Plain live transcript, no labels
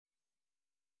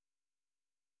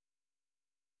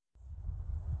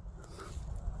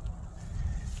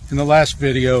In the last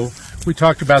video, we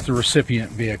talked about the recipient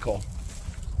vehicle.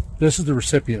 This is the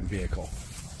recipient vehicle.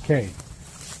 Okay,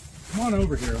 come on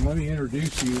over here and let me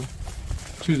introduce you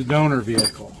to the donor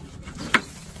vehicle.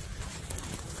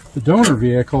 The donor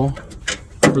vehicle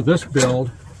for this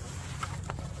build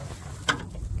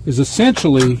is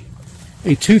essentially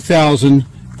a 2000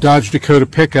 Dodge Dakota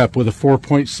pickup with a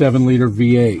 4.7 liter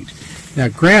V8. Now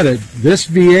granted, this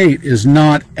V8 is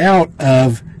not out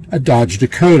of a Dodge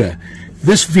Dakota.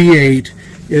 This V8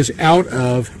 is out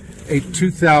of a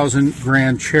 2000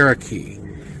 Grand Cherokee.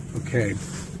 Okay,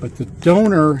 but the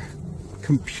donor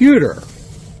computer,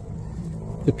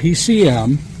 the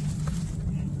PCM,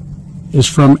 is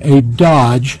from a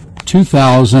Dodge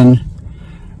 2000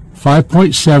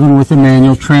 5.7 with a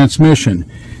manual transmission.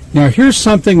 Now here's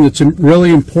something that's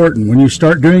really important when you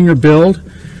start doing your build.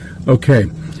 Okay,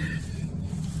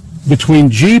 between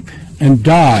Jeep and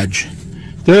Dodge,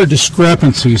 there are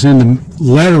discrepancies in the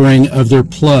lettering of their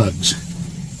plugs.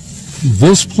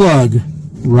 This plug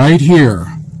right here,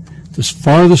 this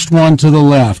farthest one to the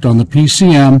left on the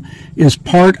PCM, is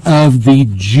part of the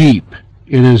Jeep.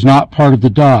 It is not part of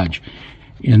the Dodge.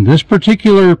 In this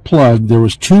particular plug, there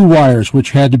was 2 wires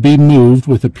which had to be moved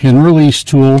with a pin release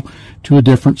tool to a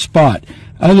different spot.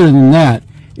 Other than that,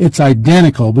 it's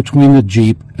identical between the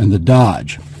Jeep and the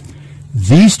Dodge.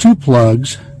 These 2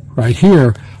 plugs right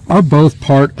here are both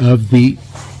part of the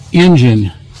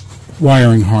engine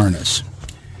wiring harness.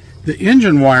 The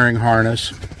engine wiring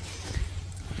harness,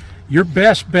 your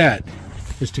best bet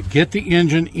is to get the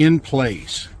engine in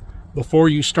place before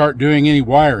you start doing any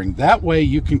wiring. That way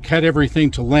you can cut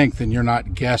everything to length and you're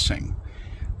not guessing.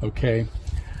 Okay,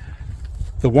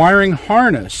 the wiring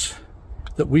harness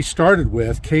that we started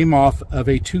with came off of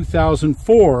a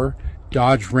 2004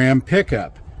 Dodge Ram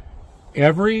pickup.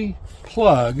 Every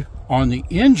plug on the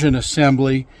engine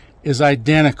assembly is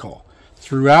identical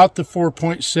throughout the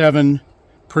 4.7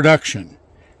 production.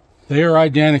 They are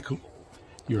identical.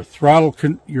 Your throttle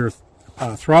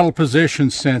position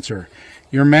sensor,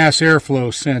 your mass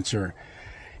airflow sensor,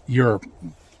 your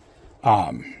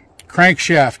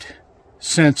crankshaft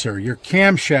sensor, your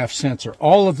camshaft sensor,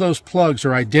 all of those plugs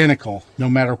are identical no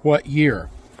matter what year.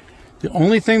 The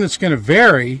only thing that's going to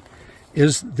vary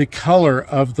is the color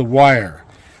of the wire.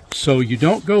 So you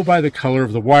don't go by the color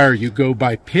of the wire, you go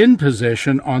by pin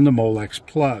position on the Molex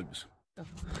plugs.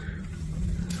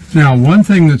 Now, one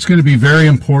thing that's going to be very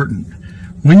important,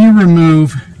 when you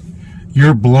remove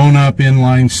your blown up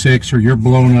inline 6 or your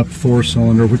blown up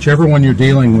 4-cylinder, whichever one you're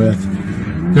dealing with,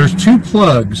 there's 2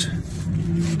 plugs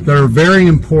that are very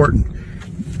important.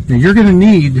 Now you're going to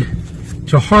need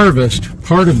to harvest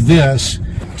part of this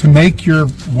to make your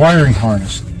wiring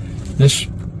harness. This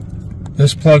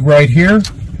plug right here,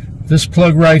 this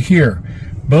plug right here,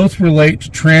 both relate to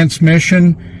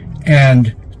transmission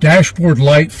and dashboard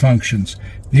light functions.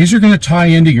 These are going to tie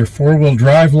into your 4-wheel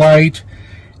drive light,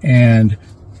 and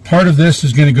part of this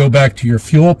is going to go back to your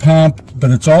fuel pump,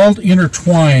 but it's all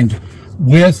intertwined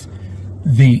with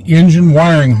the engine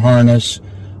wiring harness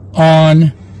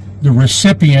on the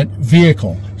recipient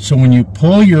vehicle. So when you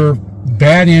pull your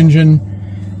bad engine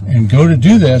and go to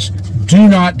do this, do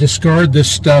not discard this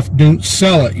stuff. Don't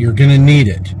sell it. You're going to need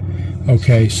it.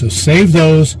 Okay, so save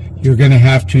those. You're going to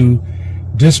have to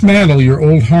dismantle your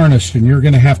old harness, and you're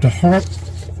going to have to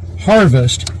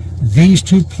harvest these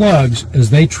 2 plugs as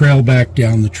they trail back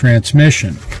down the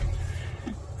transmission.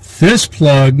 This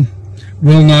plug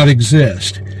will not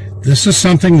exist. This is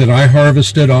something that I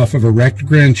harvested off of a wrecked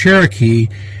Grand Cherokee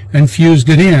and fused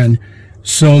it in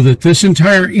so that this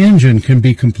entire engine can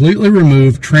be completely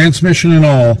removed, transmission and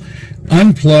all,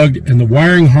 unplugged, and the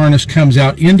wiring harness comes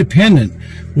out independent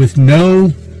with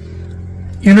no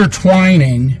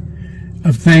intertwining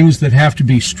of things that have to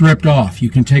be stripped off. You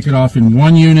can take it off in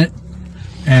one unit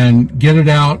and get it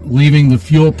out, leaving the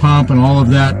fuel pump and all of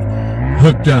that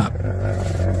hooked up.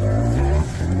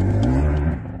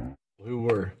 Who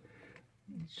were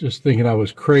just thinking I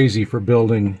was crazy for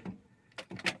building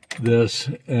this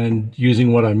and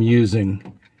using what I'm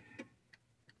using.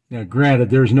 Now granted,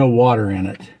 there's no water in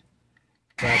it,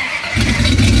 but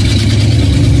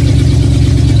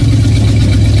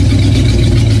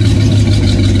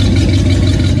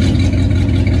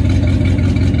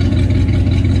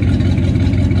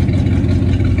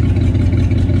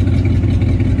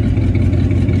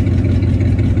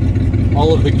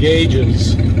all of the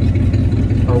gauges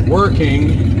are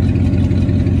working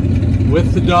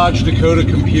with the Dodge Dakota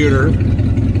computer.